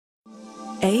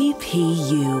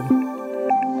APU.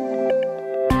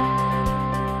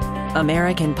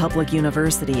 American Public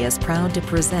University is proud to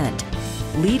present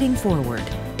Leading Forward.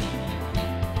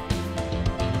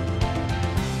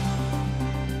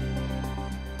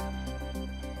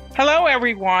 Hello,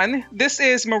 everyone. This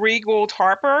is Marie Gould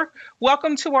Harper.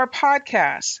 Welcome to our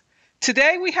podcast.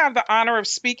 Today, we have the honor of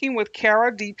speaking with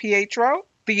Cara Dipietro,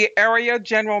 the Area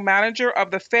General Manager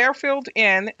of the Fairfield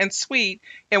Inn and Suites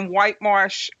in White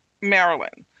Marsh,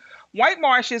 Maryland. White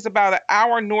Marsh is about an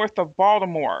hour north of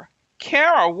Baltimore.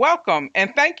 Cara, welcome,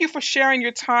 and thank you for sharing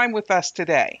your time with us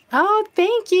today. Oh,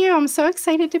 thank you. I'm so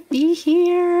excited to be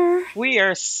here. We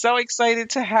are so excited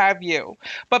to have you.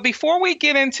 But before we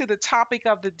get into the topic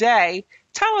of the day,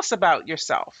 tell us about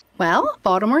yourself. Well,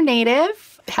 Baltimore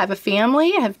native, have a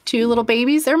family. I have 2 little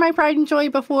babies. They're my pride and joy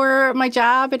before my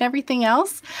job and everything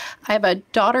else. I have a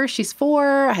daughter. She's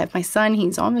 4. I have my son.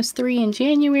 He's almost 3 in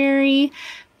January.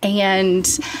 And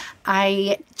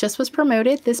I just was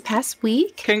promoted this past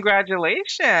week.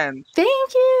 Congratulations.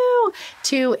 Thank you.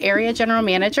 To Area General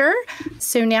Manager.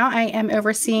 So now I am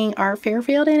overseeing our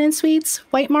Fairfield Inn Suites,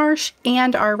 White Marsh,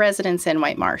 and our residence in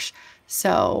White Marsh.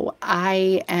 So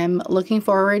I am looking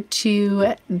forward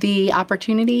to the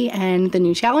opportunity and the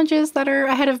new challenges that are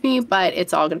ahead of me, but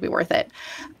it's all going to be worth it.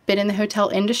 Been in the hotel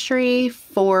industry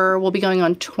we'll be going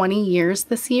on 20 years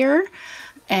this year,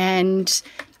 and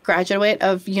graduate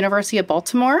of University of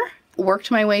Baltimore,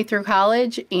 worked my way through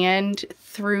college and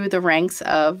through the ranks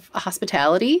of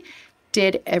hospitality,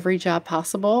 did every job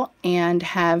possible, and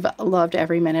have loved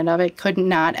every minute of it. Could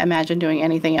not imagine doing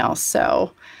anything else.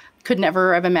 So could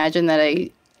never have imagined that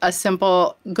a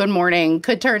simple good morning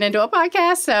could turn into a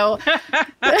podcast. So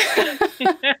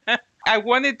I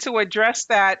wanted to address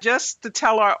that just to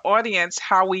tell our audience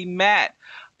how we met.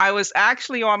 I was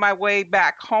actually on my way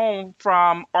back home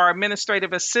from our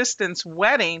administrative assistant's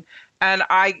wedding, and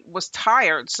I was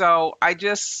tired. So I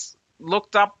just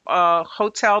looked up a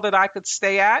hotel that I could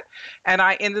stay at, and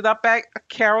I ended up at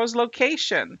Cara's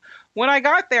location. When I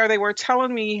got there, they were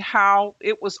telling me how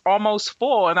it was almost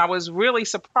full, and I was really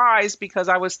surprised because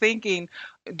I was thinking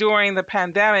during the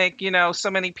pandemic,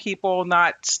 so many people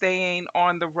not staying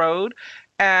on the road,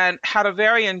 and had a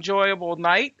very enjoyable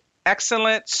night.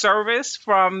 Excellent service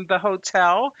from the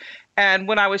hotel. And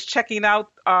when I was checking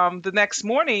out the next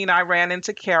morning, I ran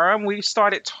into Cara and we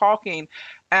started talking.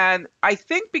 And I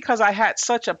think because I had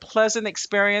such a pleasant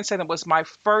experience and it was my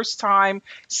first time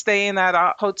staying at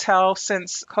a hotel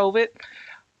since COVID,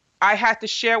 I had to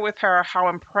share with her how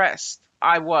impressed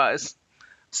I was.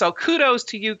 So kudos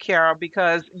to you, Cara,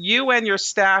 because you and your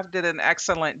staff did an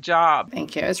excellent job.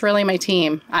 Thank you. It's really my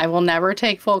team. I will never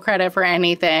take full credit for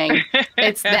anything.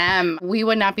 It's them. We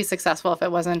would not be successful if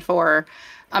it wasn't for,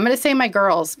 I'm going to say my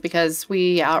girls, because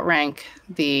we outrank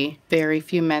the very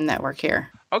few men that work here.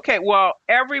 Okay, well,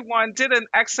 everyone did an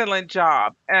excellent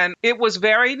job, and it was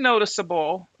very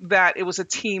noticeable that it was a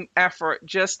team effort,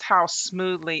 just how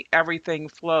smoothly everything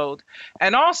flowed.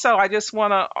 And also, I just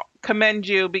want to commend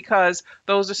you because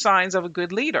those are signs of a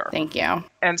good leader. Thank you.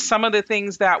 And some of the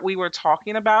things that we were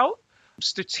talking about,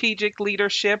 strategic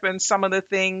leadership, and some of the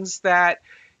things that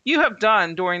you have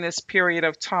done during this period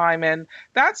of time. And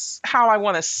that's how I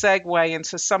want to segue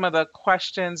into some of the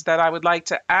questions that I would like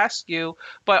to ask you,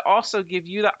 but also give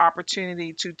you the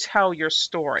opportunity to tell your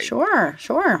story. Sure.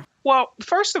 Well,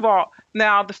 first of all,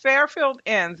 now the Fairfield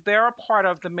Inns, they're a part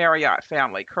of the Marriott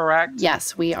family, correct?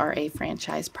 Yes, we are a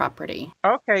franchise property.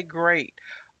 Okay, great.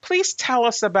 Please tell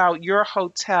us about your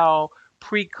hotel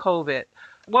pre-COVID.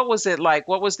 What was it like?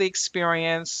 What was the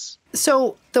experience?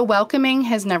 So the welcoming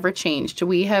has never changed.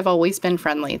 We have always been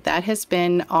friendly. That's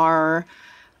been our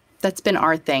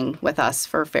thing with us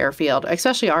for Fairfield,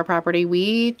 especially our property.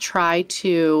 We try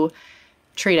to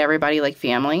treat everybody like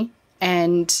family.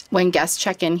 And when guests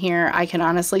check in here, I can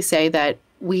honestly say that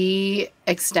we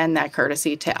extend that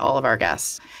courtesy to all of our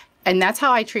guests. And that's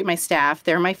how I treat my staff.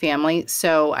 They're my family.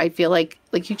 So I feel like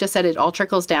you just said, it all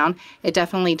trickles down. It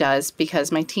definitely does,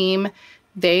 because my team,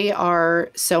 they are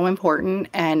so important,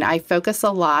 and I focus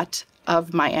a lot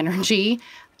of my energy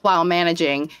while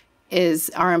managing is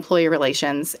our employee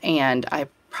relations, and I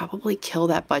probably kill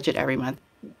that budget every month.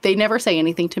 They never say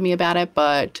anything to me about it,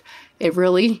 but it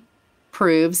really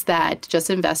proves that just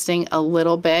investing a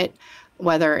little bit,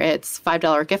 whether it's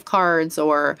 $5 gift cards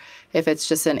or if it's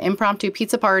just an impromptu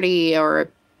pizza party or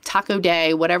taco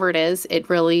day, whatever it is, it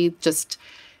really just,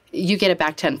 you get it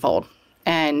back tenfold.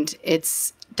 And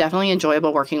it's definitely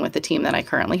enjoyable working with the team that I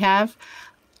currently have.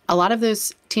 A lot of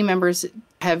those team members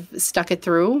have stuck it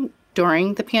through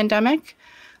during the pandemic.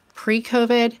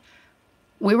 Pre-COVID,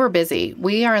 we were busy.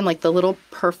 We are in the little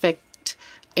perfect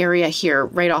area here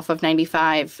right off of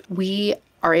 95, we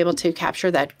are able to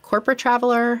capture that corporate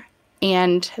traveler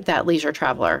and that leisure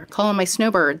traveler. Calling my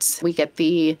snowbirds, we get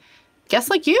the guests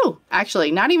like you,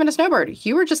 actually, not even a snowbird.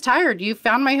 You were just tired. You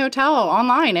found my hotel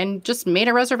online and just made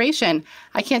a reservation.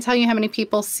 I can't tell you how many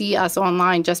people see us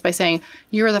online just by saying,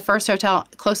 you're the first hotel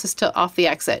closest to off the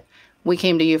exit. We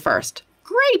came to you first.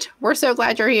 Great. We're so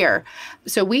glad you're here.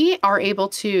 So we are able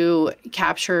to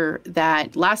capture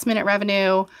that last minute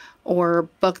revenue or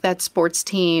book that sports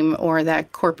team or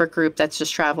that corporate group that's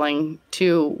just traveling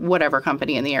to whatever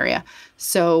company in the area.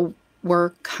 So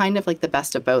we're kind of like the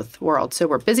best of both worlds. So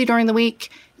we're busy during the week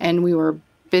and we were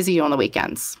busy on the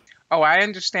weekends. Oh, I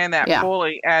understand that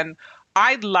fully. And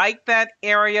I like that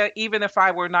area. Even if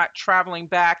I were not traveling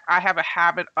back, I have a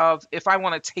habit of, if I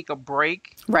want to take a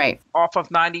break off of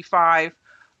 95,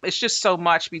 it's just so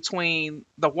much between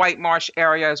the White Marsh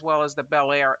area as well as the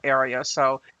Bel Air area.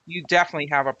 So you definitely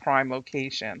have a prime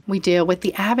location. We do with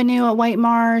the Avenue at White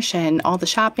Marsh and all the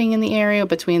shopping in the area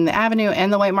between the Avenue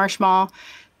and the White Marsh Mall.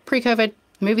 Pre-COVID,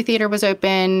 movie theater was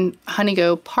open.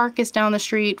 Honeygo Park is down the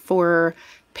street for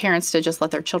parents to just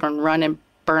let their children run and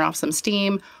burn off some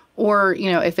steam. Or,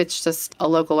 you know, if it's just a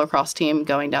local lacrosse team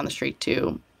going down the street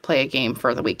to play a game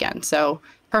for the weekend. So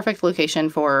perfect location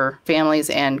for families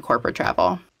and corporate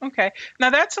travel. Okay. Now,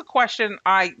 that's a question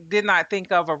I did not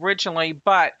think of originally,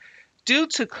 but due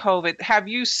to COVID, have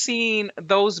you seen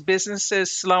those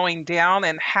businesses slowing down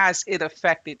and has it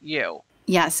affected you?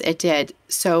 Yes, it did.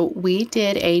 So we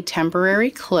did a temporary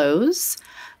close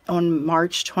on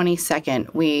March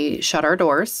 22nd. We shut our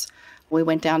doors. We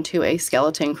went down to a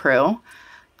skeleton crew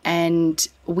and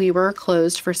we were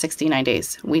closed for 69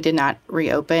 days. We did not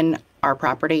reopen our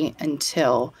property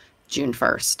until June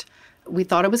 1st. We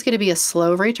thought it was going to be a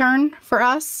slow return for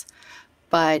us,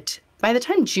 but by the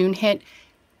time June hit,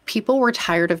 people were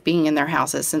tired of being in their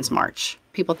houses since March.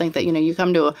 People think that, you know, you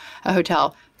come to a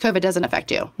hotel, COVID doesn't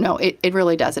affect you. No, it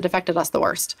really does. It affected us the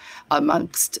worst.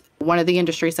 Amongst one of the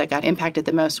industries that got impacted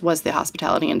the most was the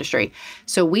hospitality industry.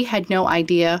 So we had no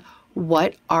idea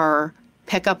what our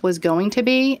pickup was going to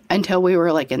be until we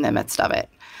were like in the midst of it.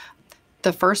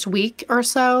 The first week or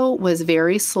so was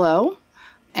very slow.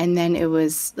 And then it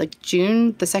was like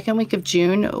June, the second week of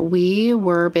June, we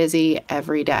were busy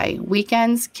every day.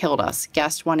 Weekends killed us.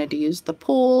 Guests wanted to use the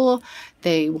pool.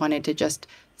 They wanted to just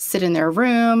sit in their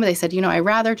room. They said, you know, I'd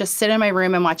rather just sit in my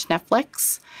room and watch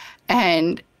Netflix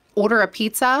and order a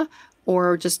pizza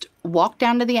or just walk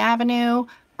down to the avenue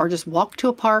or just walk to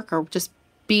a park or just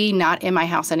be not in my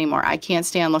house anymore. I can't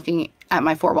stand looking at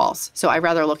my four walls. So I'd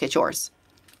rather look at yours.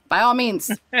 By all means,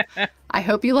 I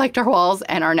hope you liked our walls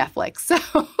and our Netflix.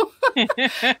 So,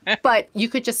 but you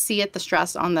could just see it, the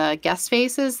stress on the guest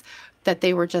faces, that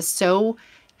they were just so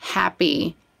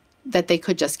happy that they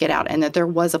could just get out and that there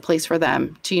was a place for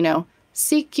them to, you know,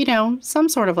 seek, you know, some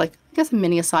sort of like, I guess, a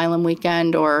mini asylum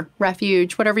weekend or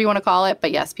refuge, whatever you want to call it.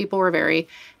 But yes, people were very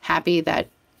happy that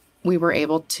we were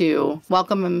able to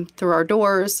welcome them through our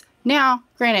doors. Now,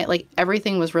 granted, like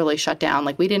everything was really shut down.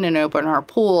 Like we didn't open our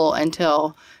pool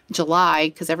until July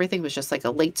because everything was just like a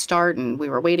late start and we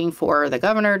were waiting for the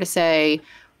governor to say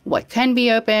what can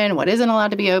be open, what isn't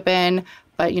allowed to be open.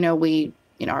 But, you know,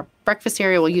 our breakfast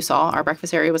area, well, you saw our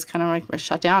breakfast area was kind of like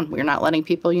shut down. We're not letting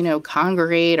people, you know,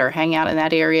 congregate or hang out in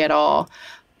that area at all.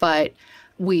 But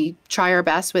we try our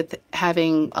best with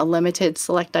having a limited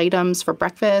select items for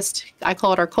breakfast. I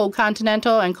call it our cold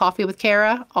continental and coffee with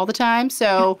Cara all the time.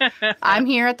 So I'm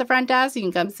here at the front desk. You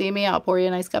can come see me. I'll pour you a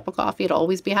nice cup of coffee. It'll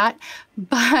always be hot.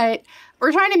 But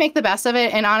we're trying to make the best of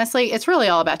it. And honestly, it's really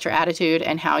all about your attitude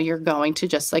and how you're going to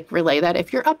just like relay that.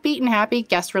 If you're upbeat and happy,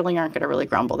 guests really aren't going to really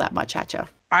grumble that much at you.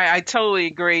 I totally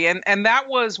agree. And that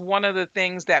was one of the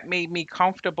things that made me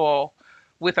comfortable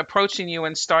with approaching you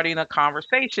and starting a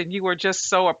conversation. You were just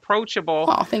so approachable.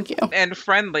 Oh, thank you. And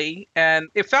friendly. And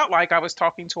it felt like I was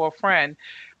talking to a friend.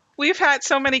 We've had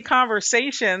so many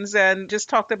conversations and just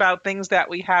talked about things that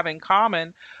we have in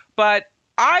common, but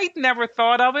I never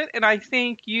thought of it. And I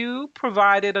think you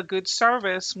provided a good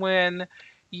service when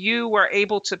you were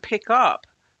able to pick up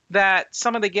that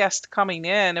some of the guests coming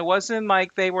in, it wasn't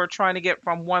like they were trying to get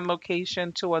from one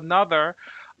location to another.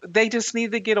 They just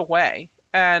needed to get away.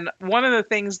 And one of the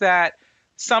things that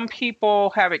some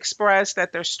people have expressed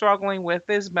that they're struggling with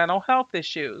is mental health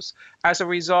issues as a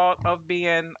result of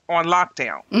being on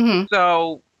lockdown. Mm-hmm.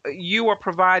 So you are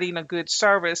providing a good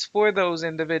service for those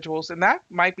individuals, and that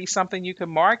might be something you can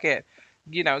market.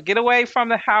 You know, get away from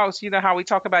the house. You know how we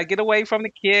talk about get away from the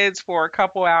kids for a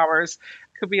couple hours.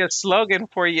 could be a slogan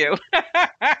for you.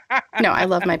 No, I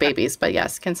love my babies, but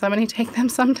yes, can somebody take them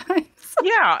sometimes?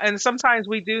 Yeah, and sometimes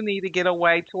we do need to get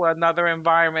away to another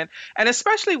environment, and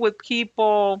especially with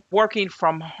people working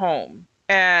from home,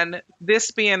 and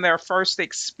this being their first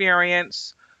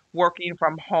experience working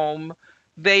from home,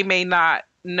 they may not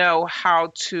know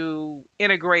how to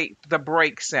integrate the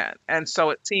breaks in. And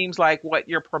so it seems like what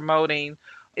you're promoting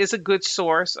is a good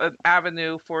source, an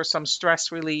avenue for some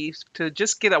stress relief to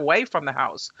just get away from the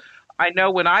house. I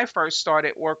know when I first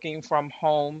started working from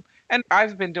home, and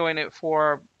I've been doing it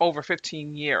for over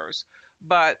 15 years,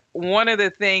 but one of the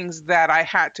things that I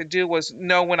had to do was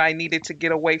know when I needed to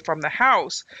get away from the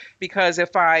house, because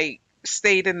if I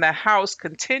stayed in the house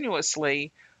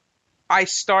continuously, I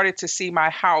started to see my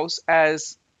house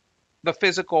as the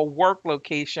physical work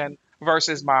location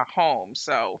versus my home.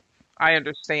 So I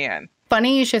understand.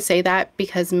 Funny you should say that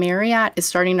because Marriott is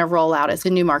starting to roll out as a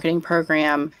new marketing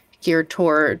program geared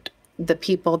toward the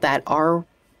people that are,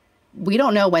 we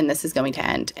don't know when this is going to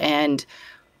end. And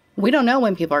we don't know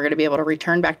when people are going to be able to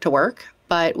return back to work.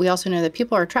 But we also know that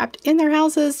people are trapped in their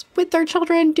houses with their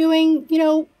children doing,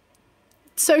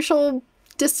 social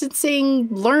distancing,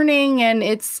 learning, and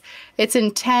it's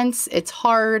intense, it's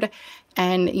hard,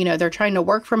 and they're trying to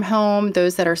work from home,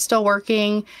 those that are still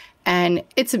working, and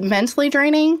it's mentally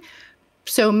draining.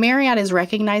 So Marriott is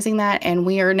recognizing that, and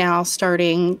we are now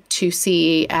starting to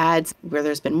see ads where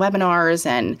there's been webinars,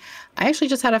 and I actually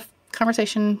just had a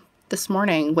conversation this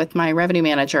morning with my revenue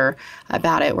manager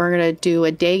about it. We're going to do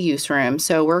a day use room.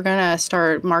 So we're going to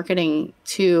start marketing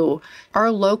to our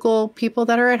local people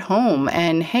that are at home,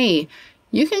 and hey,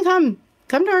 you can come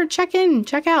to our check-in,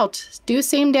 check out, do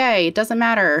same day. It doesn't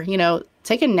matter,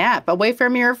 take a nap away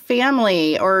from your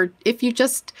family, or if you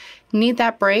just need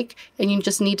that break and you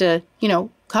just need to,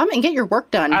 come and get your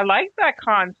work done. I like that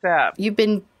concept. You've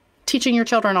been teaching your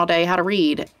children all day how to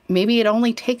read. Maybe it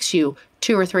only takes you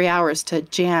 2 or 3 hours to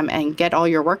jam and get all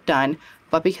your work done.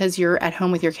 But because you're at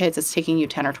home with your kids, it's taking you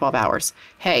 10 or 12 hours.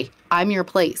 Hey, I'm your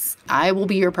place. I will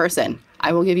be your person.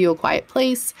 I will give you a quiet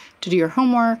place to do your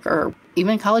homework, or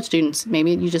even college students,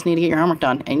 maybe you just need to get your homework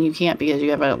done and you can't because you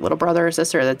have a little brother or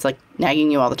sister that's like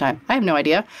nagging you all the time. I have no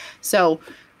idea. So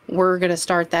we're going to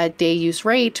start that day use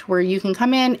rate where you can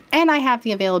come in, and I have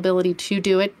the availability to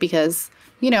do it because,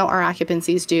 our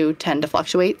occupancies do tend to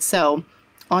fluctuate. So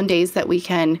on days that we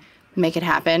can make it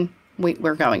happen,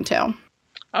 we're going to.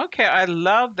 Okay, I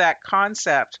love that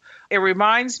concept. It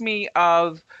reminds me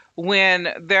of when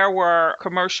there were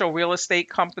commercial real estate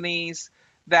companies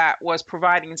that was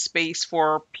providing space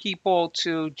for people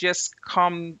to just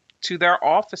come to their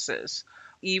offices,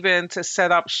 even to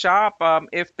set up shop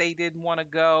if they didn't want to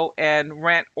go and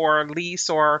rent or lease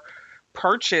or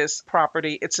purchase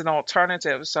property. It's an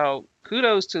alternative. So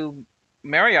kudos to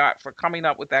Marriott for coming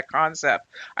up with that concept.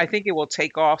 I think it will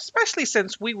take off, especially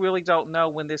since we really don't know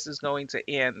when this is going to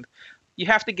end. You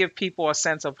have to give people a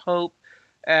sense of hope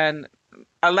and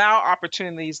allow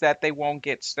opportunities that they won't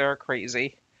get stir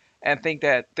crazy and think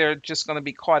that they're just going to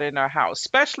be caught in our house.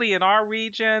 Especially in our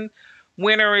region,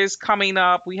 winter is coming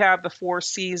up. We have the 4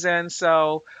 seasons,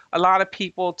 so a lot of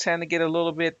people tend to get a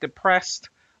little bit depressed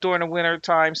during the winter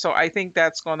time. So I think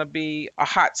that's going to be a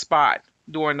hot spot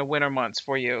during the winter months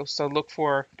for you. So look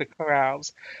for the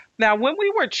crowds. Now, when we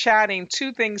were chatting,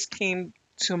 2 things came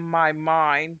to my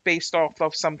mind based off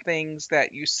of some things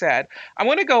that you said. I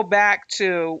want to go back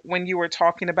to when you were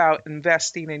talking about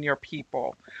investing in your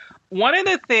people. One of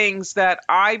the things that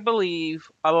I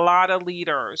believe a lot of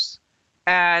leaders,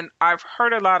 and I've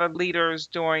heard a lot of leaders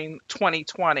during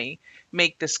 2020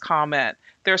 make this comment,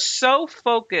 they're so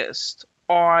focused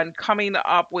on coming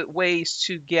up with ways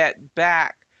to get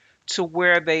back to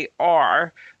where they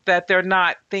are that they're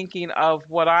not thinking of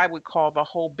what I would call the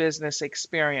whole business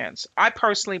experience. I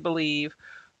personally believe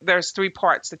there's 3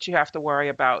 parts that you have to worry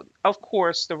about. Of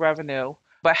course, the revenue,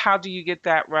 but how do you get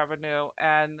that revenue?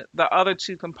 And the other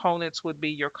 2 components would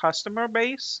be your customer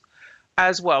base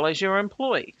as well as your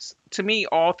employees. To me,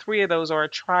 all 3 of those are a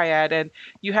triad, and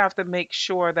you have to make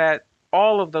sure that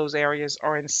all of those areas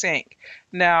are in sync.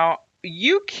 Now,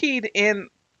 you keyed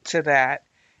into that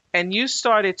and you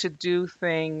started to do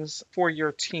things for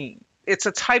your team. It's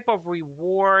a type of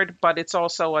reward, but it's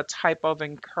also a type of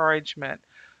encouragement.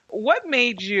 What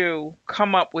made you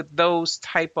come up with those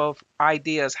type of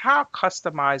ideas? How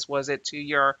customized was it to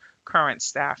your current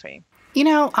staffing?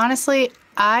 Honestly,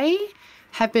 I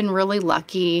have been really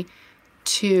lucky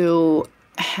to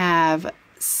have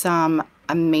some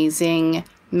amazing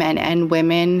men and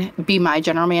women be my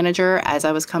general manager as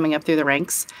I was coming up through the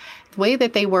ranks. the way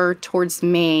that they were towards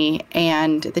me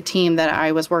and the team that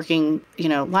I was working,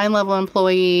 line level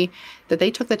employee, that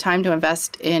they took the time to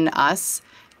invest in us.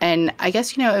 And I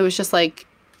guess, it was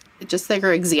just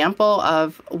their example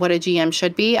of what a GM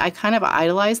should be. I kind of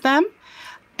idolized them,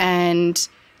 and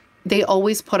they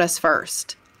always put us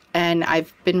first. And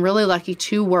I've been really lucky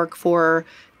to work for,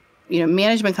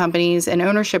 management companies and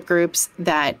ownership groups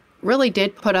that really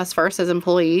did put us first as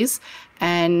employees.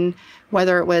 And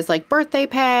whether it was like birthday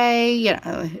pay,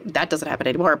 that doesn't happen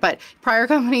anymore, but prior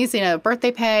companies,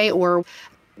 birthday pay, or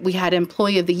we had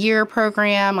employee of the year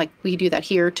program, like we do that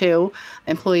here too,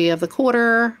 employee of the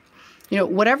quarter,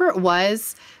 whatever it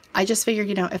was, I just figured,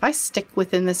 if I stick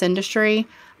within this industry,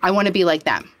 I want to be like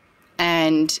them.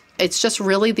 And it's just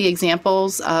really the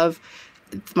examples of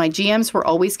my GMs were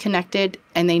always connected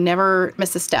and they never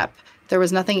missed a step. There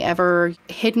was nothing ever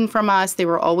hidden from us. They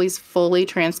were always fully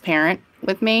transparent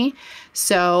with me.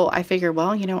 So I figured, well,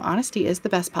 honesty is the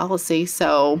best policy.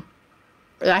 So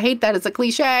I hate that it's a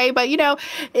cliche, but,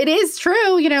 it is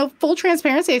true, full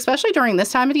transparency, especially during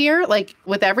this time of the year, like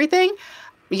with everything.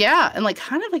 Yeah. And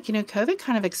COVID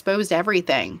kind of exposed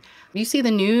everything. You see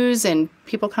the news and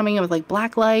people coming in with like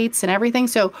black lights and everything.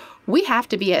 So we have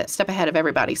to be a step ahead of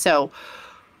everybody. So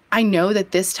I know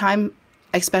that this time,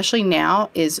 especially now,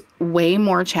 is way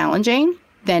more challenging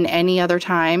than any other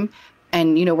time.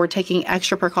 And, we're taking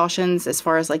extra precautions as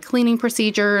far as like cleaning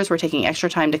procedures. We're taking extra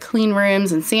time to clean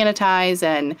rooms and sanitize.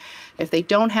 And if they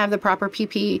don't have the proper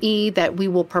PPE, that we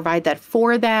will provide that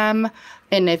for them.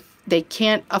 And if they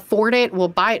can't afford it, we'll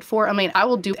buy it for. I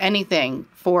will do anything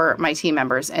for my team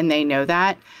members, and they know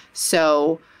that.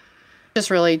 So just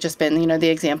really just been, the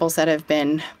examples that have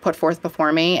been put forth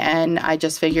before me. And I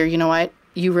just figure, what?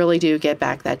 You really do get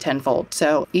back that tenfold.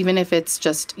 So even if it's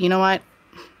just, what?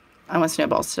 I want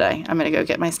snowballs today. I'm going to go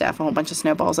get my staff a whole bunch of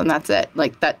snowballs, and that's it.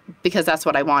 Like that, because that's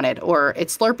what I wanted. Or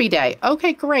it's Slurpee day.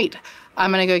 Okay, great. I'm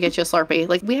going to go get you a Slurpee.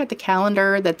 Like we had the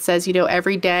calendar that says,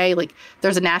 every day, like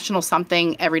there's a national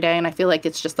something every day. And I feel like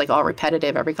it's just like all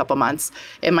repetitive every couple months.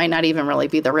 It might not even really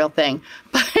be the real thing.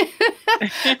 But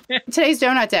today's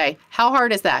donut day. How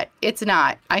hard is that? It's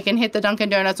not. I can hit the Dunkin'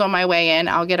 Donuts on my way in.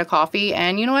 I'll get a coffee.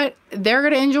 And you know what? They're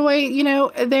going to enjoy,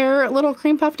 their little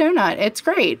cream puff donut. It's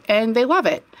great. And they love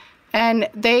it. And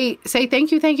they say,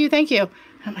 thank you, thank you, thank you. And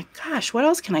I'm like, gosh, what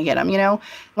else can I get them?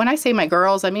 When I say my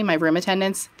girls, I mean my room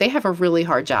attendants, they have a really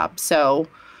hard job. So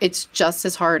it's just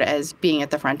as hard as being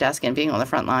at the front desk and being on the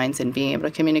front lines and being able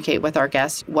to communicate with our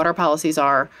guests what our policies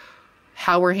are,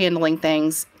 how we're handling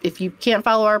things. If you can't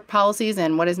follow our policies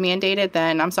and what is mandated,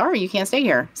 then I'm sorry, you can't stay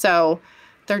here. So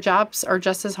their jobs are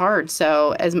just as hard.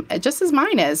 So just as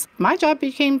mine is, my job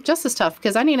became just as tough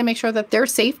because I need to make sure that their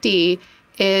safety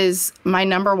is my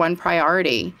number one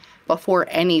priority before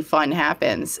any fun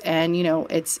happens. And,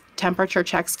 it's temperature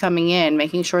checks coming in,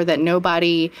 making sure that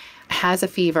nobody has a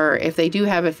fever. If they do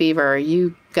have a fever,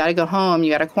 you got to go home,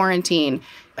 you got to quarantine.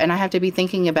 And I have to be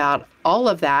thinking about all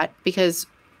of that because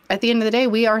at the end of the day,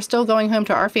 we are still going home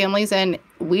to our families and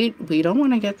we don't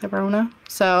want to get the Rona.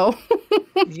 So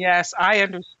yes, I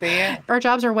understand. Our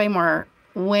jobs are way more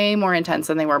intense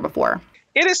than they were before.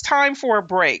 It is time for a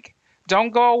break.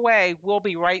 Don't go away. We'll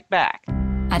be right back.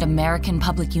 At American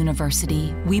Public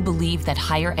University, we believe that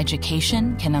higher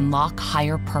education can unlock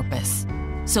higher purpose.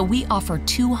 So we offer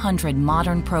 200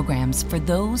 modern programs for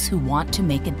those who want to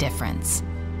make a difference.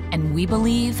 And we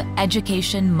believe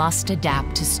education must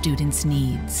adapt to students'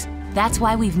 needs. That's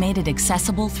why we've made it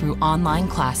accessible through online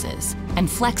classes and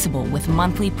flexible with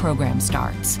monthly program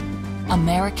starts.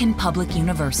 American Public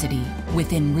University,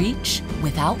 within reach,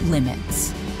 without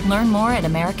limits. Learn more at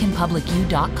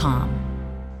AmericanPublicU.com.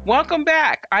 Welcome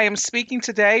back. I am speaking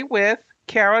today with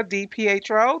Cara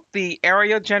Dipietro, the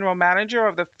Area General Manager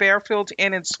of the Fairfield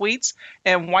Inn Suites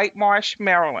in White Marsh,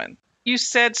 Maryland. You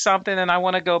said something, and I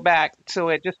want to go back to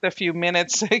it just a few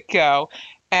minutes ago.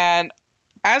 And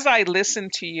as I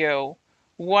listened to you,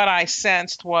 what I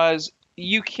sensed was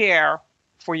you care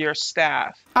for your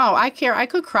staff. Oh, I care. I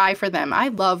could cry for them. I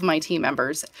love my team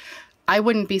members. I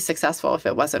wouldn't be successful if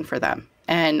it wasn't for them.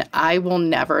 And I will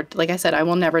never, like I said, I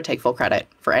will never take full credit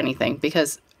for anything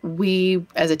because we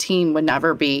as a team would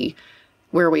never be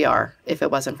where we are if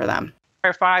it wasn't for them.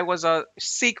 If I was a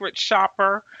secret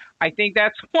shopper, I think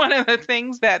that's one of the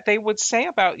things that they would say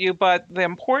about you. But the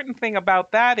important thing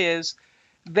about that is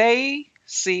they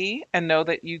see and know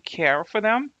that you care for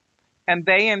them, and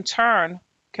they in turn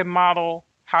can model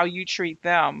how you treat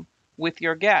them with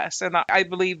your guests. And I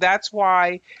believe that's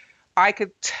why I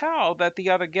could tell that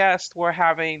the other guests were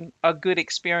having a good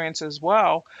experience as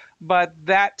well, but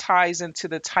that ties into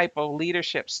the type of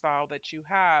leadership style that you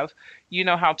have. You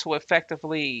know how to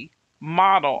effectively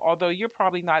model, although you're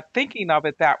probably not thinking of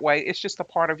it that way. It's just a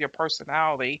part of your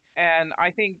personality. And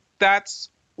I think that's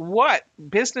what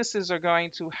businesses are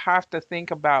going to have to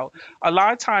think about. A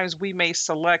lot of times we may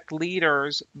select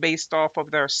leaders based off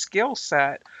of their skill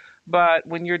set, but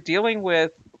when you're dealing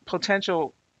with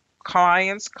potential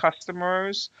clients,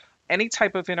 customers, any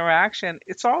type of interaction,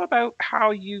 it's all about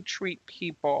how you treat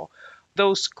people.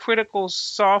 Those critical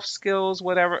soft skills,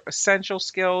 whatever, essential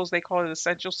skills, they call it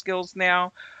essential skills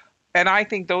now. And I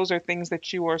think those are things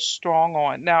that you are strong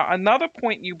on. Now, another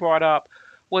point you brought up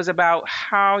was about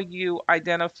how you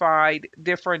identified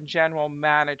different general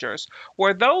managers.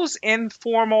 Were those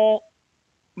informal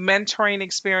mentoring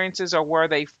experiences or were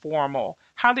they formal?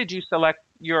 How did you select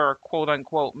your quote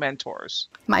unquote mentors?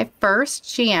 My first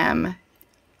GM,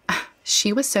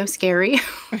 she was so scary.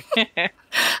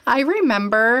 I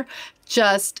remember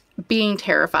just being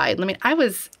terrified. I mean, I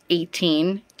was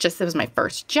 18, it was my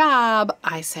first job.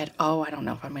 I said, oh, I don't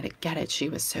know if I'm going to get it. She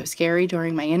was so scary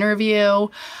during my interview.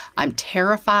 I'm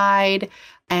terrified.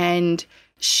 And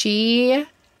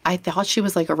I thought she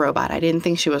was like a robot. I didn't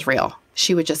think she was real.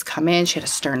 She would just come in. She had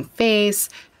a stern face.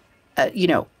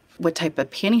 What type of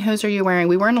pantyhose are you wearing?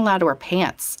 We weren't allowed to wear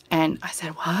pants. And I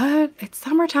said, what? It's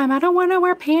summertime. I don't want to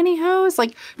wear pantyhose.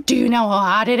 Like, do you know how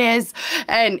hot it is?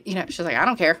 And, she's like, I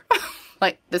don't care.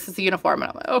 Like, this is the uniform.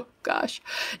 And I'm like, oh, gosh.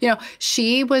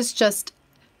 She was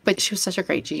but she was such a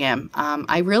great GM.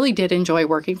 I really did enjoy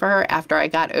working for her. After I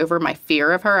got over my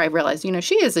fear of her, I realized,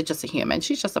 she is just a human.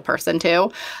 She's just a person,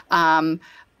 too.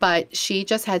 But she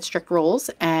just had strict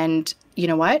rules. And you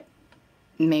know what?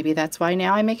 Maybe that's why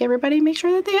now I make everybody make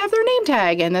sure that they have their name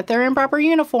tag and that they're in proper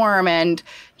uniform. And,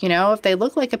 if they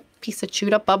look like a piece of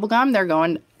chewed up bubble gum, they're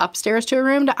going upstairs to a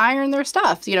room to iron their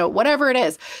stuff, whatever it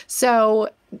is. So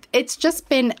it's just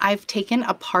been, I've taken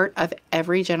a part of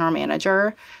every general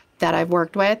manager that I've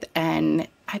worked with. And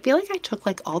I feel like I took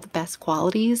like all the best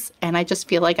qualities and I just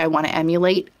feel like I want to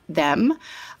emulate them.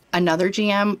 Another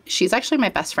GM, she's actually my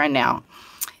best friend now.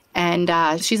 And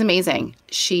she's amazing.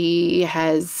 She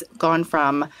has gone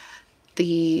from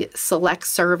the select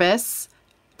service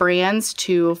brands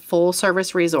to full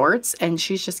service resorts, and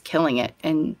she's just killing it.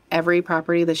 In every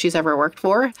property that she's ever worked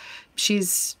for,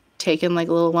 she's taken like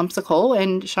little lumps of coal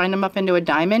and shined them up into a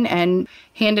diamond and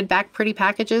handed back pretty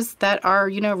packages that are,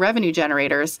 revenue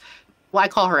generators. Well, I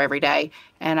call her every day,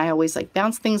 and I always like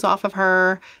bounce things off of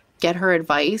her, get her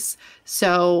advice.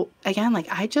 So again,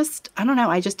 I don't know,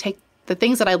 I just take the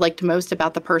things that I liked most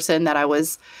about the person that I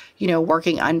was,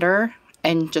 working under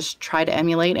and just try to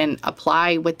emulate and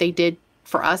apply what they did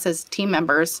for us as team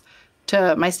members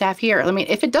to my staff here. I mean,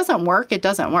 if it doesn't work, it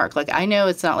doesn't work. I know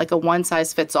it's not like a one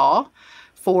size fits all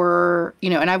for,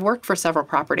 and I've worked for several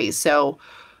properties. So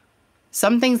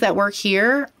some things that work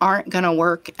here aren't going to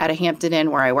work at a Hampton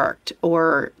Inn where I worked.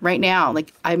 Or right now,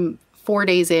 I'm 4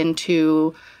 days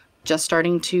into just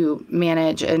starting to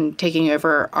manage and taking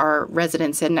over our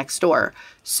residence inn next door.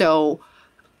 So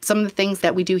some of the things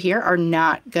that we do here are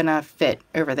not going to fit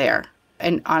over there.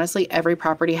 And honestly, every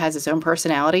property has its own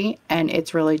personality, and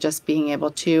it's really just being able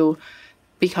to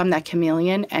become that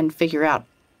chameleon and figure out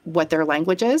what their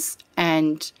language is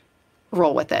and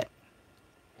roll with it.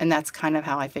 And that's kind of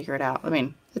how I figure it out. I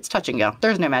mean, it's touch and go.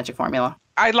 There's no magic formula.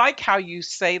 I like how you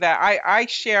say that. I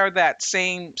share that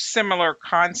same similar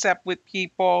concept with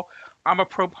people. I'm a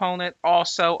proponent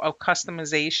also of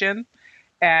customization.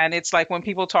 And it's like when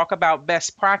people talk about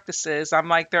best practices, I'm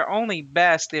like, they're only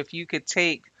best if you could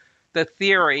take the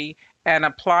theory and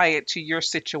apply it to your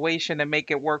situation and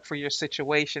make it work for your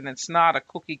situation. It's not a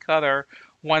cookie cutter,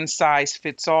 one size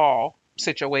fits all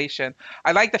situation.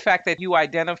 I like the fact that you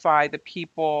identify the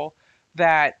people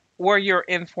that were your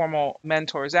informal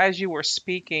mentors. As you were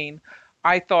speaking,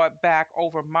 I thought back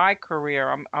over my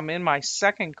career. I'm in my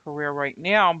second career right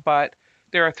now, but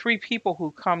there are 3 people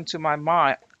who come to my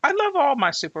mind. I love all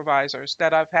my supervisors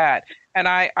that I've had, and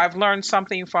I've learned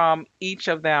something from each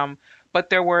of them. But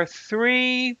there were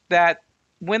 3 that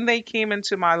when they came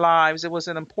into my lives, it was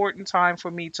an important time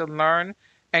for me to learn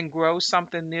and grow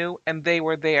something new, and they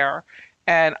were there.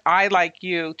 And I, like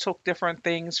you, took different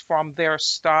things from their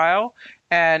style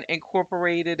and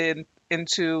incorporated it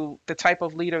into the type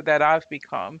of leader that I've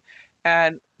become.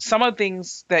 And some of the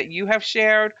things that you have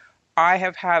shared, I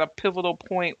have had a pivotal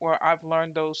point where I've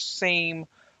learned those same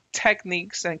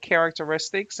techniques and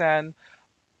characteristics. And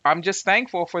I'm just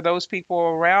thankful for those people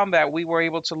around that we were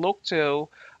able to look to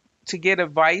get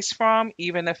advice from,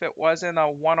 even if it wasn't a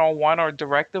one-on-one or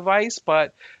direct advice,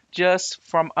 but just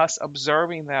from us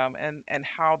observing them and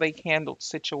how they handled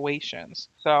situations.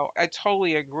 So I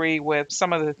totally agree with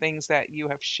some of the things that you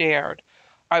have shared.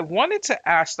 I wanted to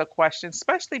ask the question,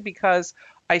 especially because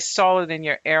I saw it in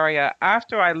your area.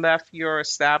 After I left your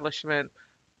establishment,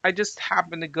 I just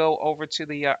happened to go over to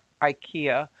the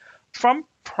IKEA. From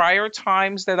prior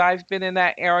times that I've been in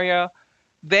that area,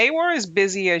 they were as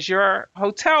busy as your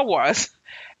hotel was,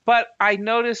 but I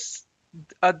noticed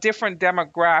a different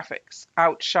demographics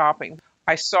out shopping.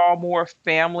 I saw more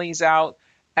families out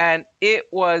and it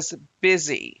was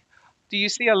busy. Do you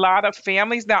see a lot of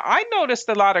families? Now, I noticed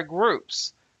a lot of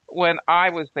groups when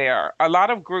I was there, a lot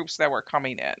of groups that were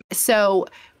coming in. So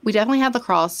we definitely had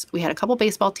lacrosse. We had a couple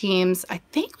baseball teams. I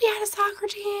think we had a soccer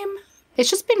team. It's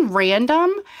just been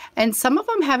random. And some of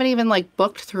them haven't even like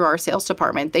booked through our sales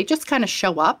department. They just kind of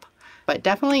show up. But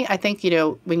definitely, I think,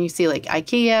 when you see like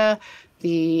IKEA,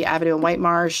 the Avenue in White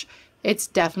Marsh, it's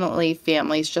definitely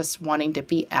families just wanting to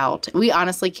be out. We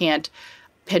honestly can't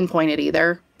pinpoint it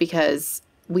either because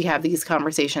we have these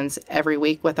conversations every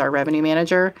week with our revenue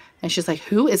manager. And she's like,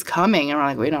 who is coming? And we're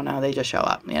like, we don't know. They just show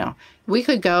up. We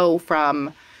could go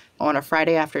from on a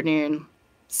Friday afternoon,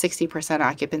 60%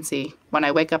 occupancy. When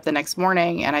I wake up the next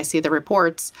morning and I see the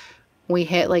reports, we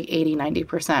hit like 80,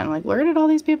 90%. I'm like, where did all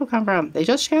these people come from? They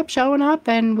just kept showing up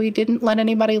and we didn't let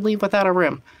anybody leave without a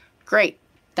room. Great.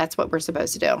 That's what we're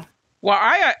supposed to do. Well,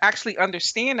 I actually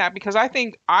understand that because I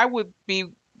think I would be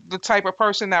the type of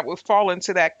person that would fall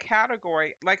into that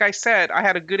category. Like I said, I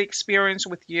had a good experience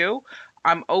with you.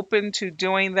 I'm open to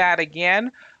doing that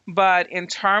again. But in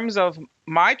terms of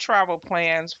my travel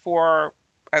plans for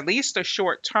at least a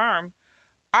short term,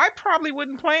 I probably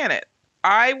wouldn't plan it.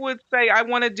 I would say I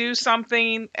want to do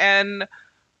something, and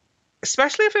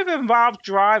especially if it involved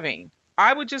driving,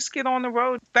 I would just get on the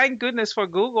road. Thank goodness for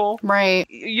Google. Right.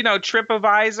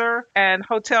 TripAdvisor and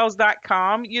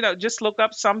hotels.com. Just look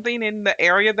up something in the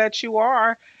area that you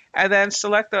are and then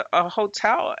select a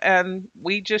hotel and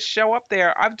we just show up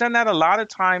there. I've done that a lot of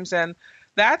times and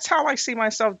that's how I see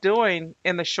myself doing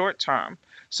in the short term.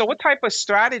 So what type of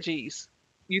strategies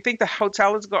you think the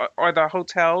hotels are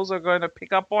going to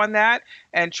pick up on that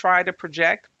and try to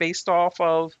project based off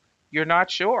of you're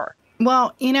not sure?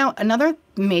 Well, another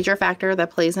major factor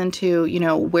that plays into,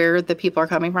 where the people are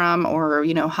coming from or,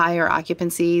 higher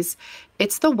occupancies,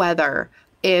 it's the weather.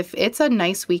 If it's a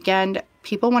nice weekend,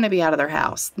 people want to be out of their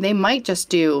house. They might just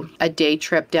do a day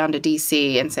trip down to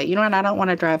DC and say, you know what, I don't want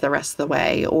to drive the rest of the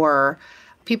way. Or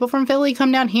people from Philly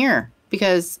come down here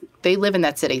because they live in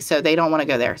that city, so they don't want to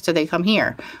go there. So they come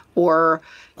here. Or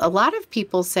a lot of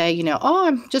people say, oh,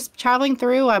 I'm just traveling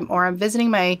through or I'm visiting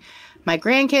my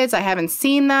grandkids. I haven't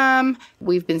seen them.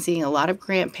 We've been seeing a lot of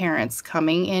grandparents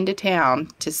coming into town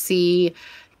to see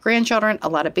grandchildren. A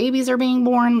lot of babies are being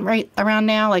born right around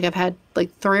now. Like I've had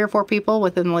like 3 or 4 people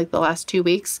within like the last 2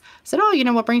 weeks said,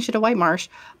 oh, what brings you to White Marsh?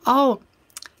 Oh,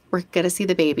 we're going to see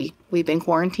the baby. We've been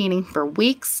quarantining for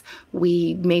weeks.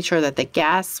 We made sure that the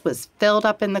gas was filled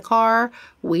up in the car.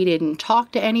 We didn't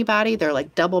talk to anybody. They're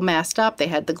like double masked up. They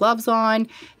had the gloves on,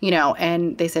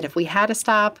 and they said if we had to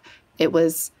stop, it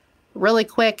was really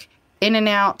quick, in and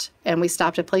out, and we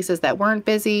stopped at places that weren't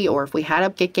busy, or if we had to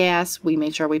get gas, we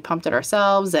made sure we pumped it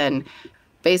ourselves and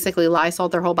basically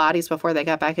Lysoled their whole bodies before they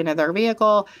got back into their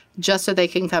vehicle just so they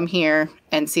can come here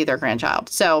and see their grandchild.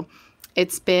 So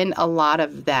it's been a lot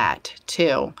of that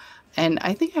too. And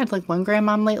I think I had like one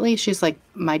grandmom lately. She's like,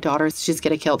 my daughter, she's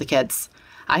going to kill the kids.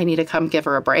 I need to come give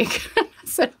her a break. I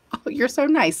said, oh, you're so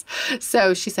nice.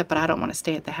 So she said, but I don't want to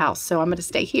stay at the house, so I'm going to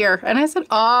stay here. And I said,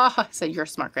 you're a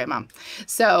smart grandma.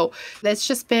 So that's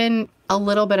just been a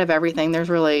little bit of everything. I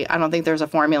don't think there's a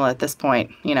formula at this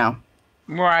point,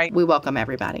 Right. We welcome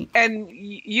everybody. And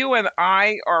you and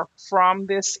I are from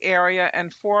this area.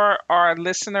 And for our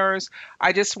listeners,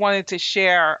 I just wanted to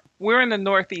share, we're in the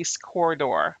Northeast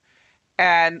Corridor.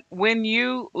 And when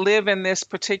you live in this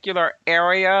particular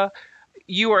area,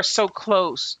 you are so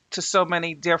close to so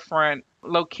many different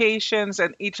locations,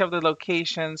 and each of the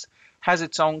locations has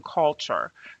its own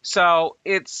culture. So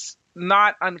it's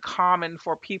not uncommon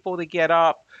for people to get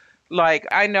up. Like,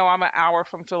 I know I'm an hour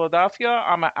from Philadelphia,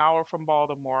 I'm an hour from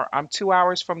Baltimore, I'm 2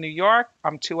 hours from New York,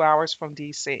 I'm 2 hours from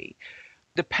DC.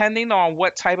 Depending on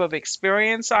what type of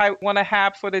experience I want to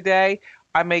have for the day,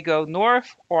 I may go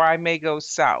north or I may go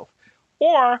south.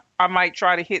 Or I might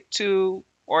try to hit 2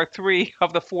 or 3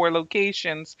 of the 4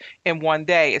 locations in one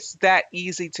day. It's that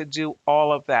easy to do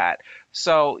all of that.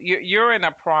 So you're in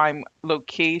a prime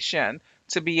location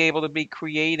to be able to be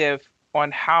creative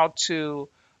on how to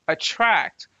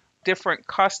attract different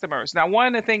customers. Now,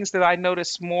 one of the things that I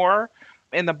noticed more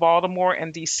in the Baltimore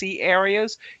and DC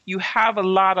areas, you have a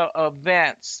lot of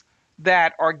events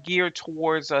that are geared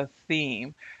towards a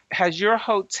theme. Has your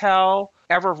hotel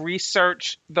ever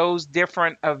researched those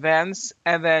different events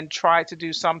and then tried to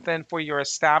do something for your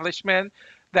establishment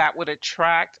that would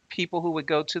attract people who would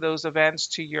go to those events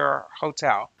to your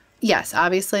hotel? Yes,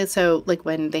 obviously. So like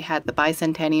when they had the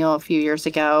bicentennial a few years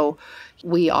ago,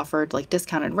 we offered like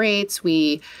discounted rates.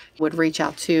 We would reach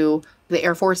out to the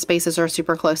Air Force bases are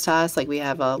super close to us. Like we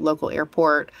have a local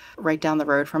airport right down the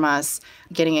road from us,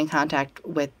 getting in contact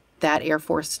with that Air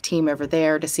Force team over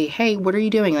there to see, hey, what are you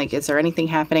doing? Like, is there anything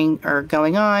happening or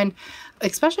going on?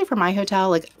 Especially for my hotel,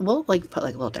 like we'll like put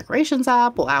like little decorations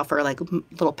up. We'll offer like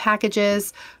little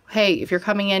packages. Hey, if you're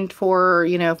coming in for,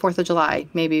 4th of July,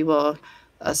 maybe we'll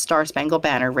a Star Spangled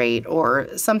Banner rate or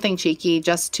something cheeky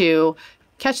just to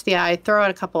catch the eye, throw out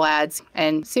a couple ads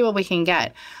and see what we can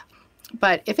get.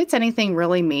 But if it's anything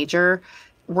really major,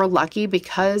 we're lucky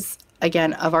because,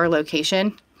 again, of our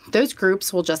location, those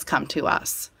groups will just come to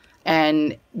us.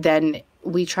 And then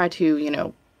we try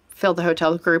to, fill the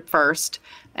hotel group first.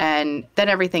 And then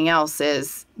everything else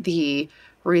is the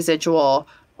residual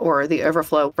or the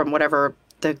overflow from whatever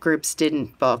the groups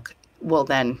didn't book will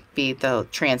then be the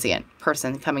transient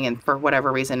person coming in for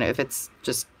whatever reason, if it's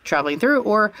just traveling through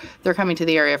or they're coming to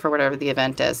the area for whatever the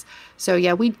event is. So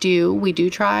yeah, we do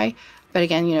try. But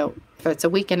again, if it's a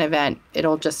weekend event,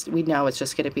 we know it's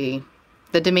just going to be,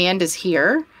 the demand is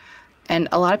here. And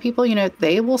a lot of people,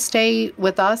 they will stay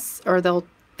with us or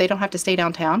they don't have to stay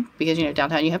downtown because,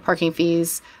 downtown you have parking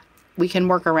fees. We can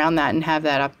work around that and have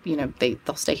that up,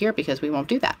 they'll stay here because we won't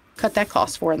do that. Cut that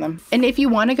cost for them. And if you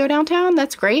want to go downtown,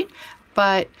 that's great.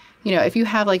 But, if you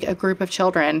have like a group of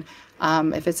children,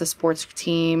 if it's a sports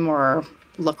team or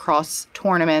lacrosse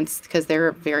tournaments, because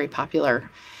they're very popular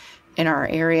in our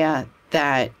area,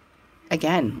 that,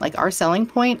 again, like our selling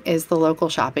point is the local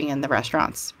shopping and the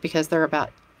restaurants because they're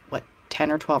about, 10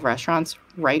 or 12 restaurants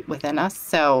right within us.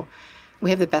 So we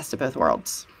have the best of both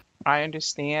worlds. I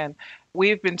understand.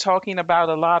 We've been talking about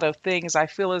a lot of things. I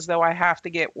feel as though I have to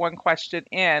get one question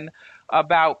in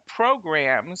about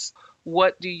programs.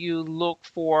 What do you look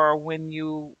for when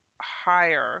you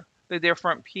hire the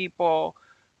different people,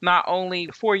 not only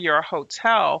for your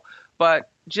hotel,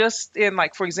 but just in,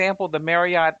 like, for example, the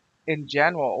Marriott in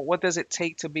general? What does it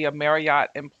take to be a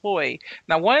Marriott employee?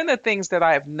 Now, one of the things that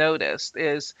I've noticed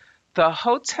is the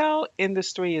hotel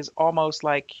industry is almost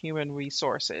like human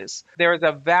resources. There's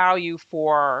a value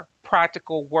for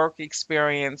practical work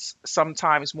experience,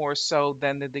 sometimes more so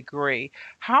than the degree.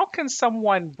 How can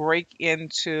someone break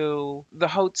into the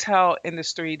hotel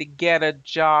industry to get a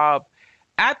job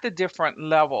at the different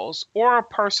levels, or a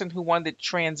person who wanted to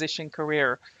transition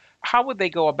career? How would they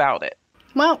go about it?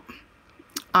 Well,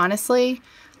 honestly,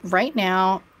 right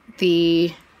now,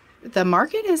 the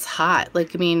market is hot.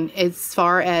 As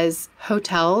far as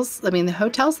hotels, the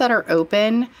hotels that are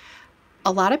open,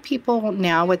 a lot of people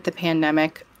now with the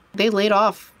pandemic, they laid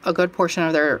off a good portion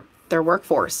of their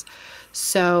workforce.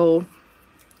 So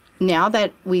now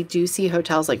that we do see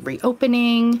hotels like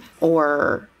reopening,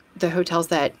 or the hotels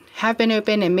that have been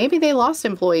open and maybe they lost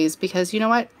employees because,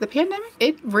 the pandemic,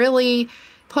 it really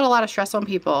put a lot of stress on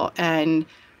people. And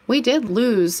we did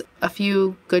lose a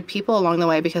few good people along the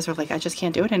way because we're like, I just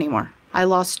can't do it anymore. I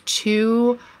lost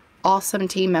 2 awesome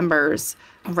team members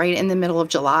right in the middle of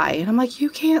July. And I'm like, you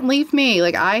can't leave me.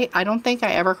 Like, I don't think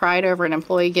I ever cried over an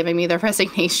employee giving me their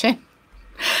resignation.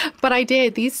 But I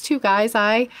did. These 2 guys,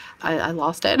 I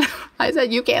lost it. I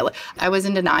said, you can't. I was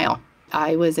in denial.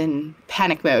 I was in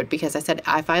panic mode because I said,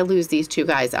 if I lose these 2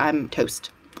 guys, I'm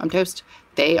toast. I'm toast.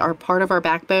 They are part of our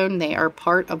backbone. They are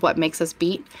part of what makes us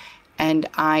beat. And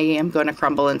I am going to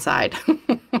crumble inside.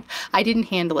 I didn't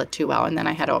handle it too well. And then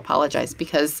I had to apologize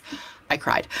because I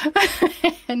cried.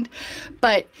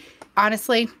 But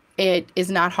honestly, it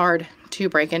is not hard to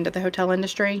break into the hotel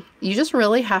industry. You just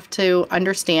really have to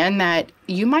understand that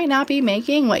you might not be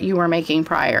making what you were making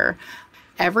prior.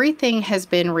 Everything has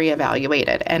been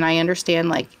reevaluated. And I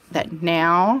understand that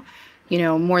now,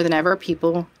 more than ever,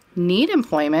 people need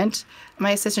employment.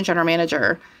 My assistant general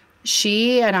manager,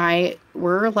 she and I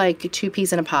were like 2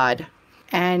 peas in a pod.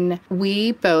 And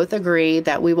we both agree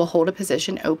that we will hold a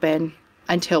position open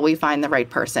until we find the right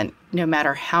person, no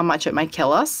matter how much it might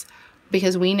kill us,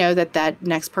 because we know that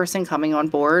next person coming on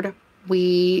board,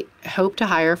 we hope to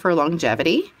hire for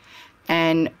longevity.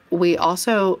 And we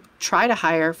also try to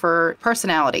hire for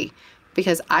personality,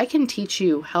 because I can teach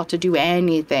you how to do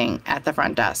anything at the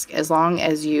front desk. As long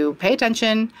as you pay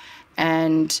attention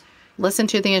and listen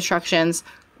to the instructions,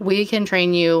 we can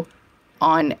train you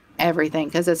on everything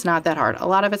because it's not that hard. A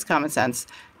lot of it's common sense.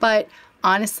 But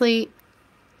honestly,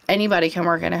 anybody can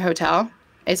work in a hotel.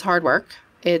 It's hard work.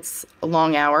 it's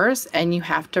long hours, and you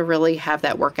have to really have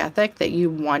that work ethic that you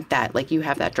want that, like you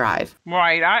have that drive.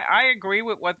 Right. I agree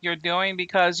with what you're doing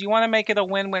because you want to make it a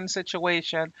win-win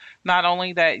situation. Not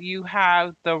only that you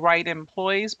have the right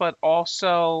employees, but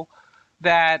also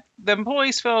that the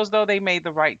employees feel as though they made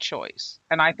the right choice.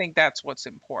 And I think that's what's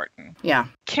important. Yeah.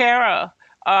 Cara,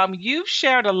 you've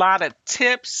shared a lot of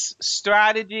tips,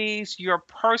 strategies, your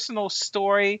personal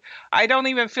story. I don't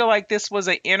even feel like this was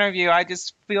an interview. I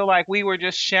just feel like we were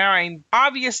just sharing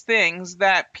obvious things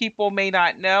that people may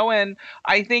not know. And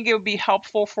I think it would be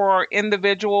helpful for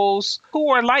individuals who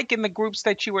are like in the groups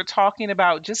that you were talking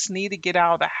about, just need to get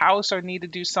out of the house or need to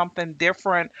do something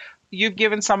different. You've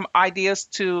given some ideas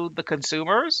to the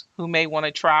consumers who may want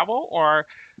to travel or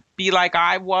be like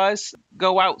I was,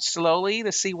 go out slowly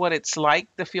to see what it's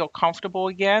like to feel comfortable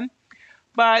again.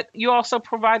 But you also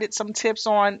provided some tips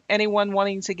on anyone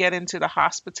wanting to get into the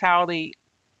hospitality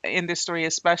industry,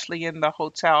 especially in the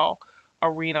hotel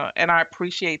arena. And I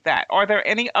appreciate that. Are there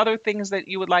any other things that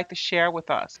you would like to share with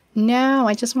us? No,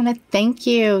 I just want to thank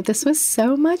you. This was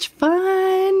so much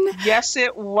fun. Yes,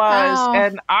 it was. Oh.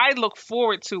 And I look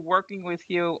forward to working with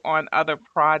you on other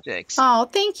projects. Oh,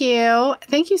 thank you.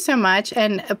 Thank you so much.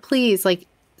 And please, like,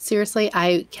 seriously,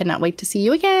 I cannot wait to see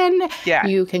you again. Yeah.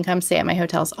 You can come stay at my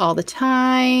hotels all the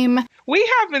time. We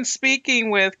have been speaking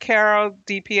with Cara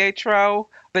Dipietro,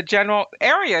 the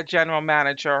area general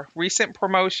manager, recent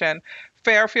promotion,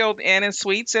 Fairfield Inn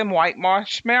Suites in White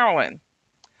Marsh, Maryland.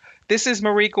 This is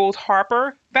Marie Gould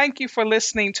Harper. Thank you for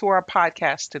listening to our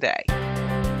podcast today.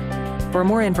 For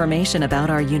more information about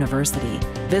our university,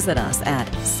 visit us at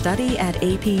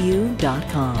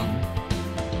studyatapu.com.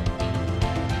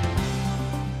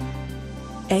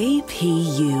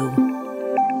 APU,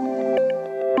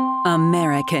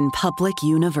 American Public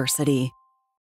University.